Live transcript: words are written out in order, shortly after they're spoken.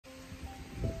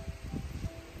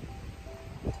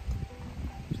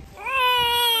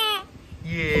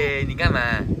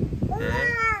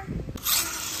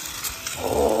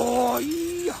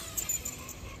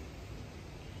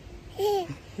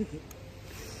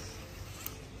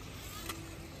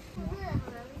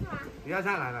你要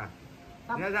上来嘛？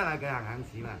你要上来给航航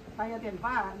骑嘛？他有点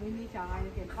怕，你小孩有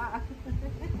点怕。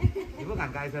你不敢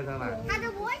开车吗？他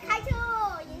都不会开车，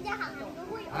人家航航都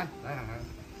会。来航航。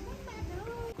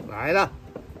来了，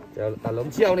就大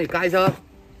龙教你开车，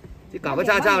去考个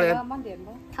驾照呢。慢点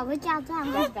吧。考个驾照。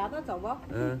找到走不？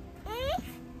嗯。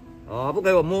哦，不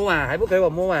给我摸嘛，还不给我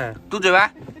摸嘛？嘟嘴巴。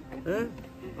嗯。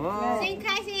哦。先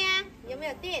开先啊，有没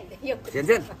有电？有。显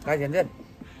线，开显线。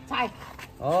踩。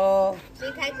哦。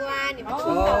先开关，你们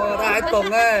哦，他还懂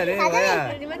哎，你以为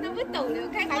啊？你们都不懂，你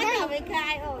们开关还没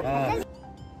开哦。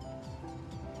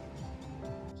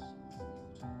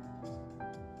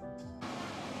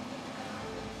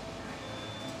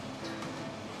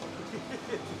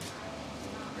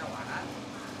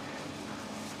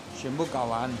全部搞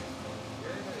完。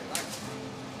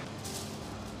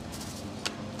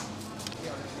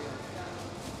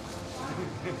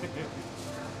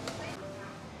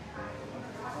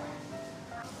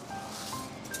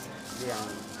2斤，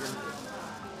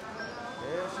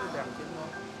是2斤吗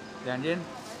？2斤。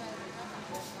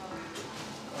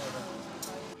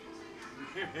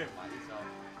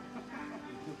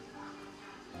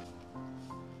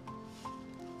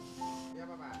要爸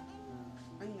爸。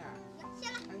哎呀。下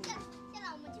来，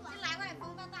我们去玩。来，快点，风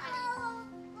太大了。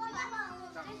过来了，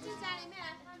进家里面来。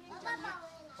爸爸。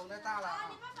风太大了啊！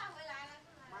你爸爸回来了。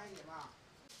慢一点吧。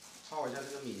泡一下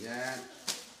这个米先。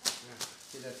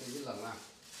现在天气冷了。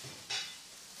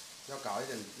要搞一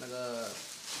点那个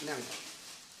酿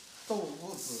豆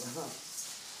腐子，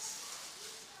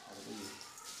把这个米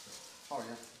泡一下，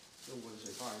用温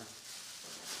水泡一下。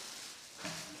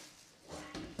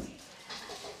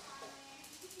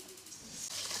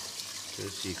就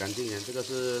洗干净点，这个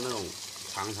是那种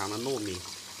长长的糯米，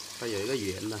它有一个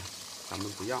圆的，咱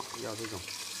们不要这种，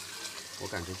我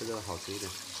感觉这个好吃一点。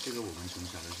这个我们从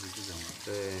小的是这种。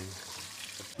对。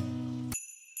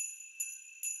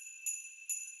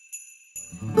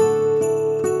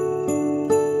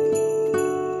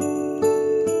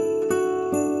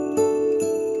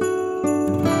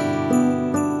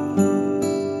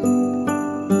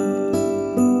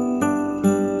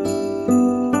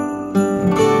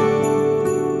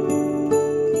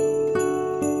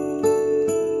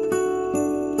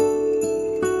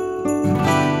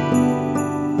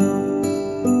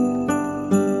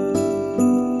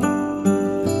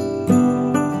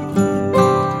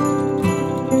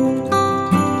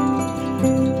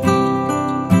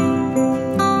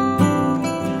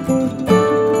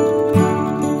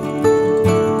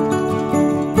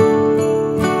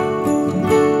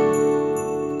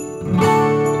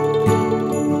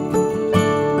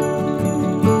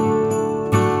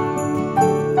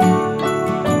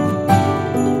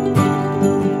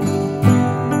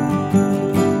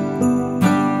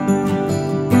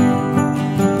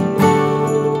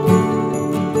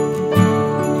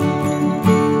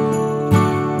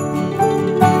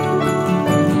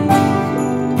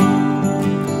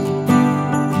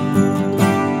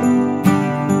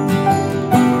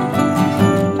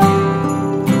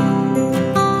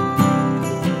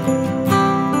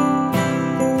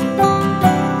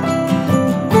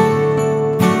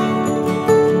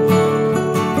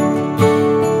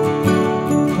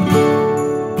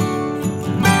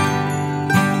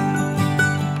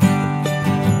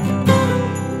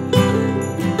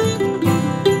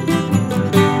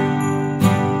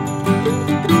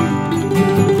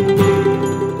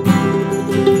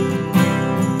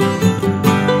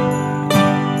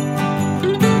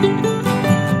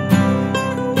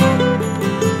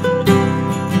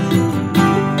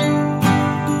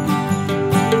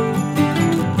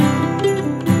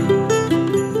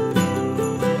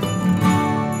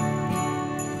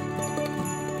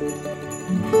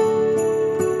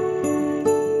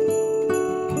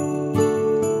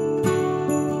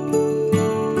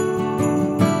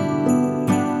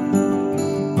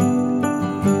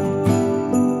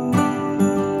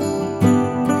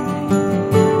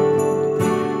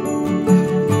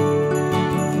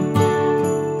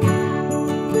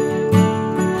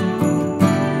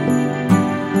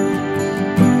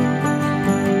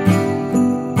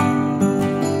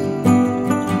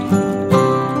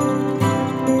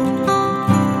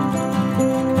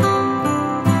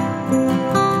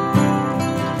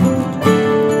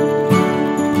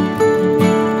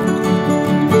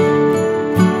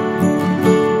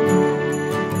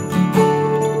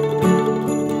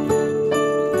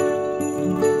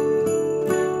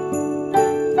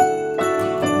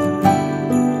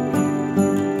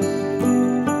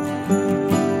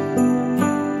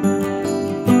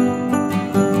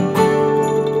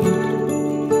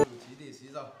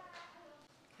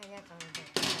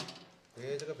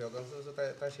哎，这个瓢羹是不是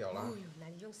太小了？哦呦，那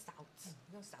你用勺子，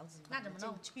那怎么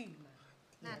弄去嘛？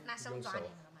那手抓紧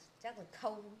了嘛？这样子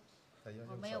抠，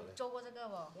我没有做过这个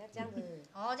哦。要这样子。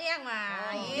哦，这样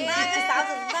嘛。你那个勺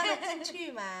子慢慢进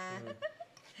去嘛。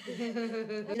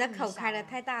你的口开的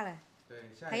太大了。对，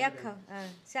还要抠，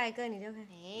下一个你就看。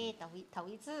哎，头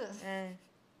一次。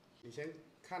你先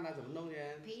看他怎么弄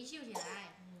先。皮绣起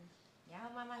来。然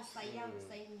后慢慢塞米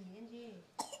进去，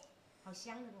好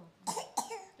香的不？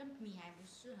这米还不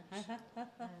是很熟。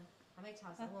还没炒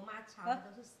熟，我妈炒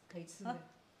的都是可以吃的。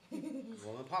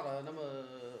我们泡的那么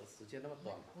时间那么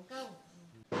短。不够。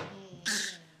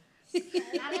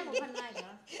哪里不分那个？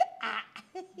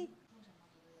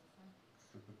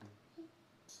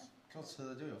做吃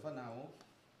的就有份啊哦，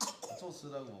做吃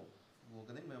的我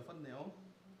肯定没有份的哦。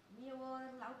没有我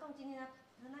劳动今天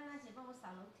那姐帮我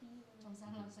扫楼梯，从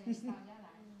3楼扫下来。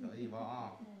可以吧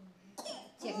啊？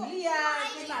奖励啊，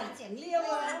对吧？奖励啊！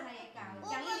他也搞，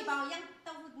奖励你帮我酿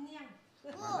豆腐酿。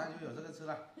马上就有这个吃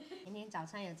了。今天早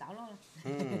餐有着落了。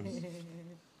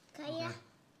可以啊。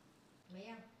没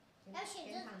有。要选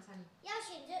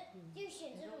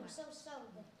这种瘦瘦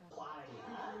的。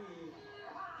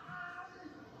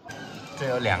这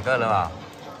有2个了吧？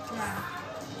是啊，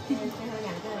最后2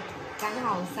个，刚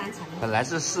好3层。本来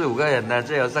是4、5个人的，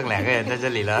这有剩2个人在这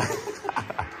里了。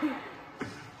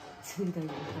真的有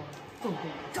够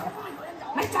走，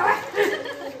来走啊！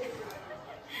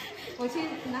我去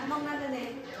弄那个呢，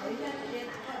我一下直接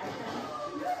拿过来。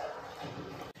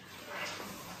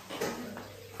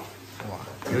哇，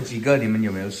有几个？你们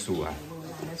有没有数啊？我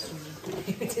懒得数，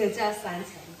这个叫3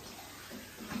层。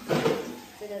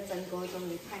这个蒸锅终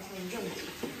于派上用场。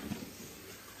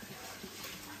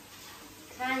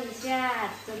看一下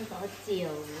蒸多久，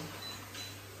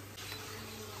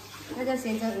那就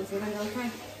先蒸50分钟看。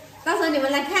到时候你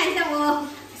们来看一下我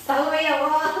熟没有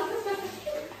哦，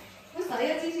不熟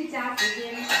要继续加时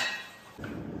间。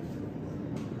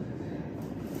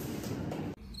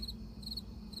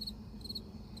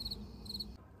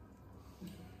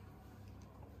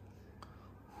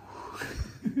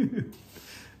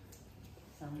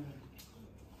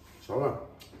熟了。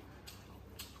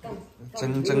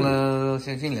蒸了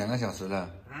将近2个小时了。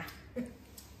啊？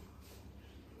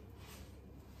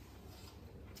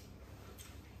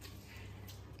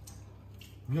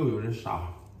又有人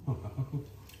傻。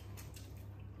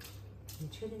你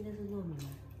确定这是糯米吗？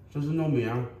这是糯米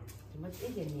啊。怎么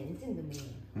一点粘性都没有？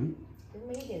怎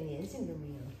么一点粘性都没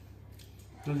有？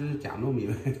那就是假糯米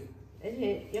呗。而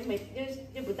且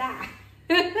又不大。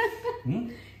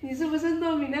你是不是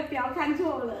糯米的表看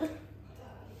错了？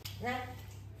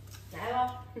来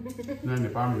吧。那你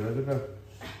发明了这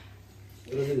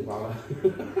个是你发的。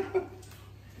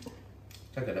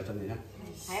再给它蒸一下。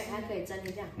还可以蒸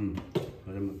一下。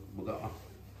好像不够啊。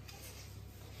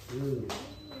人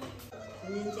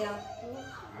参椒。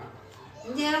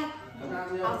人参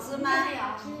好吃吗？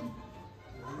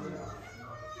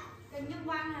跟用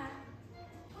光啊。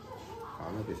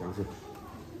好，那给尝试。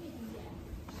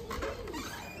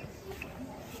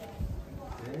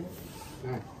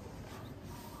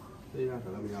đây là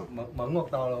phải làm gì không? Mẫn một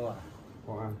to luôn à?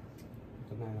 Còn ăn.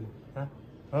 Cái này này. Hả?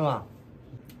 Đúng không?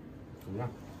 Đúng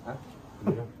không? Hả?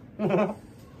 Đúng không?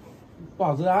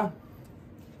 Bỏ ra.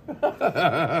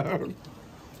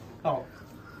 Đậu.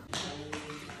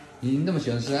 你那么喜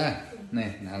欢吃啊？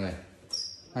来，拿来，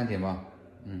慢点吧。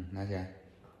拿起来。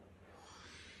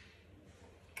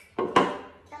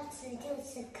要吃就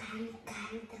吃干干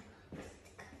的，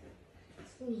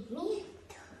里面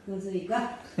的。又是一个。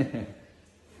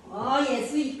哦，也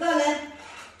是一个人。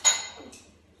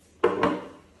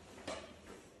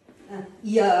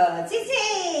哟，谢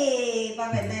谢，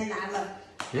把妹妹拿了，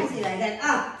开起来的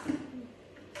啊。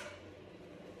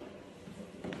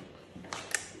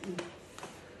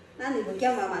那你不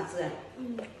叫妈妈吃啊？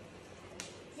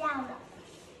叫了。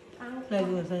那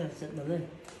个是什么？